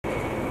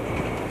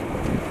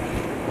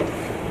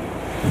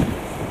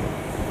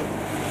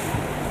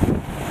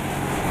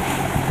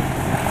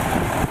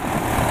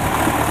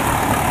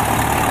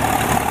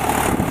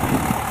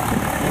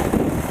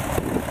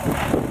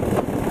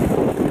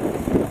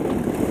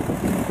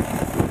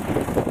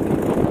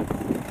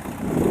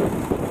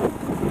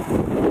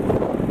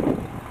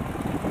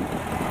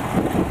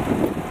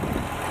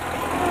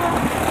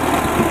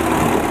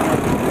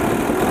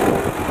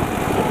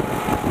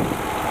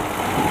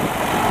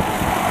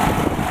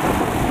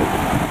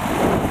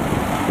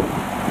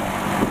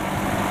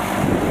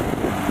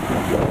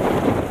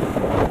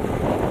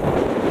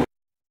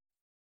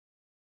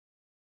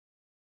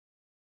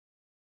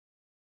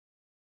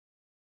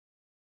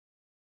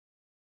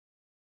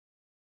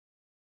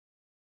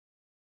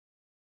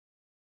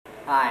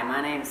Hi,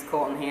 my name is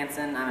Colton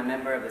Hansen. I'm a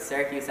member of the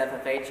Syracuse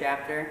FFA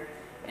chapter,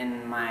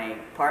 and my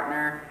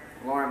partner,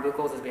 Lauren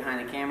Buchholz, is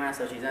behind the camera,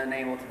 so she's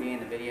unable to be in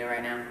the video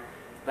right now.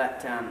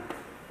 But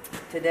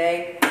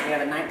today, we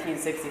have a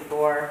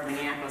 1964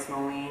 Minneapolis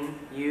Moline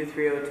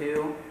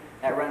U302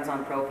 that runs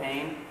on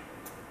propane.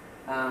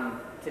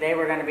 Today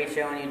we're going to be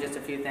showing you just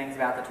a few things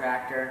about the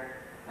tractor,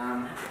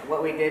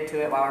 what we did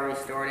to it while we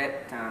restored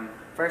it.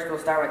 First we'll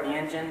start with the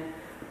engine.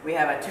 We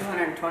have a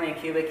 220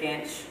 cubic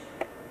inch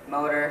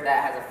motor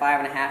that has a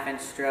 5.5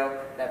 inch stroke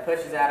that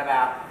pushes out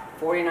about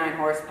 49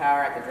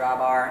 horsepower at the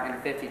drawbar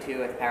and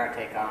 52 at the power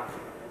takeoff.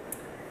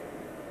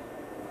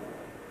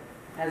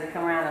 As we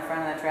come around the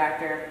front of the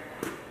tractor,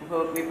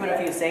 we put a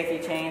few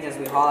safety chains as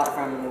we haul it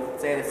from,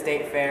 say, the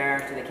state fair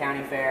to the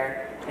county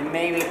fair, and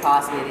maybe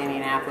possibly to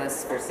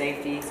Indianapolis for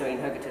safety, so we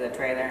can hook it to the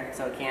trailer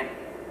so it can't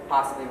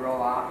possibly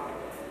roll off.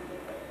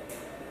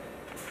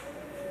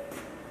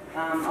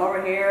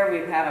 Over here we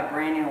have a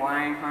brand new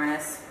wiring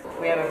harness.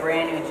 We have a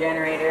brand new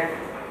generator,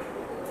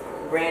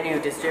 brand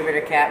new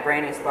distributor cap,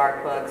 brand new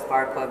spark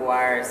plug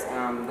wires.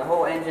 The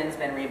whole engine's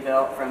been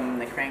rebuilt from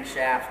the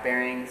crankshaft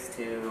bearings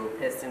to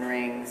piston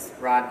rings,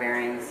 rod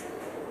bearings.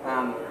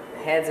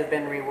 Heads have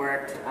been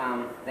reworked.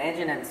 The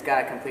engine has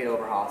got a complete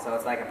overhaul, so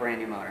it's like a brand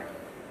new motor.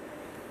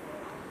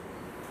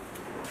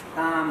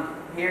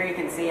 Here you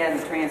can see in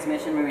the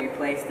transmission we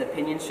replaced the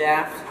pinion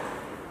shaft.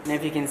 And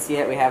if you can see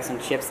it, we have some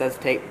chips that's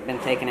been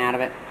taken out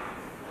of it.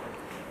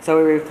 So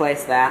we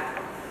replaced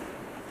that.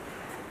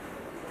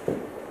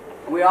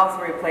 We also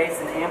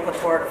replaced an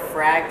Amplitorque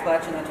frag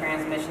clutch in the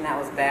transmission that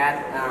was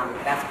bad.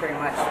 That's pretty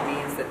much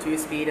means the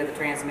 2-speed of the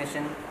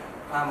transmission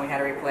we had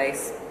to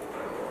replace.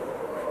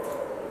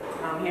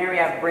 Here we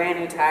have brand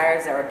new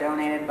tires that were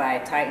donated by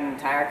Titan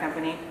Tire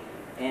Company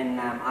in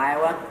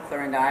Iowa,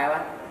 Clarinda,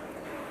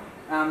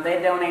 Iowa.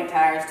 They donate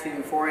tires to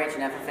 4-H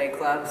and FFA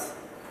clubs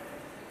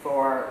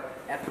for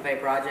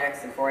FFA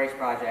projects and 4-H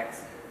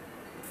projects.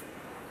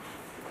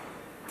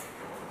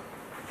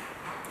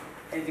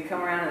 As you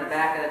come around to the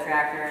back of the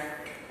tractor,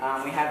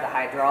 we have the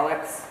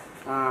hydraulics.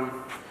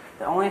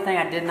 The only thing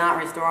I did not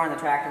restore on the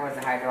tractor was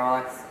the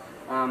hydraulics.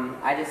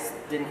 I just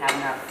didn't have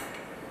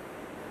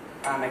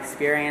enough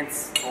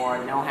experience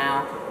or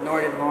know-how,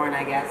 nor did Lauren,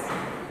 I guess.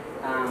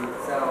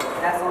 So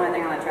that's the only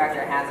thing on the tractor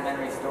that hasn't been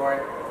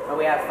restored. But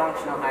we have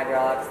functional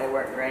hydraulics, they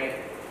work great.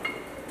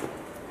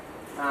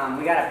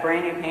 We got a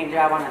brand new paint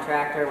job on the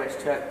tractor, which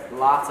took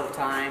lots of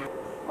time.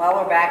 While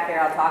we're back here,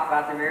 I'll talk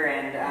about the rear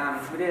end.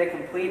 We did a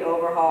complete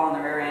overhaul on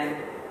the rear end.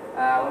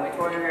 When we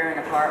tore the rear end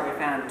apart, we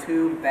found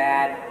 2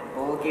 bad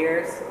bull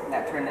gears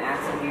that turned the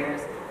axle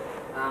gears.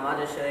 I'll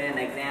just show you an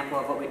example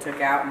of what we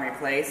took out and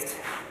replaced.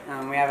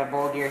 We have a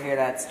bull gear here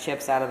that's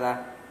chips out of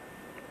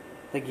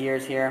the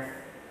gears here.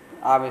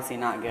 Obviously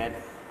not good.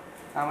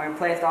 We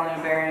replaced all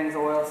new bearings,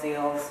 oil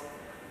seals.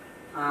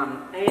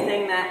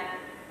 Anything that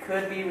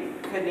could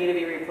need to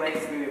be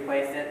replaced, we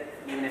replaced it,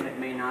 even if it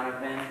may not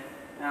have been.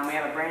 We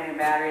have a brand new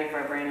battery for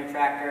a brand new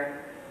tractor.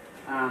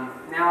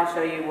 Now I'll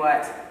show you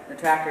what the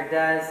tractor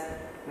does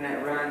when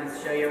it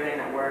runs, show you everything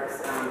that works.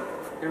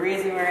 The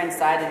reason we're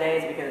inside today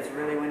is because it's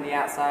really windy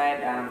outside.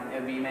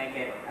 It would make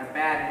it a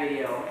bad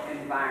video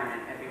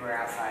environment if we were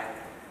outside.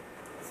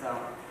 So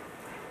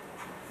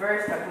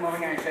first I'll come over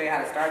here and show you how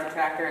to start the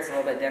tractor. It's a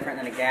little bit different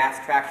than a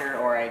gas tractor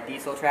or a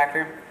diesel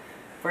tractor.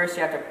 First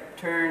you have to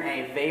turn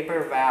a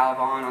vapor valve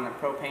on the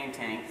propane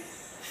tank.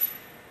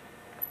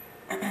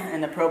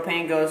 And the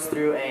propane goes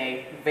through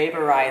a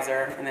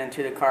vaporizer and then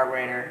to the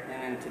carburetor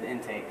and then to the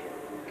intake.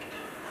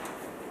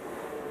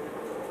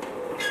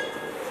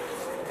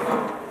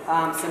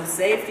 Some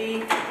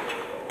safety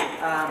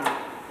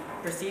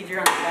procedure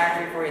on the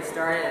tractor before you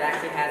start it. It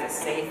actually has a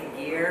safe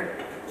gear.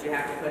 So you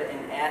have to put it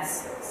in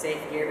S,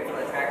 safe gear,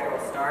 before the tractor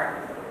will start.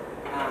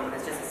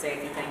 It's just a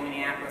safety thing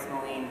Minneapolis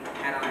Moline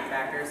had on their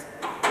tractors.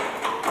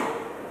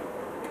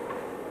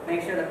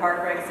 Make sure the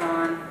park brake's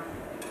on.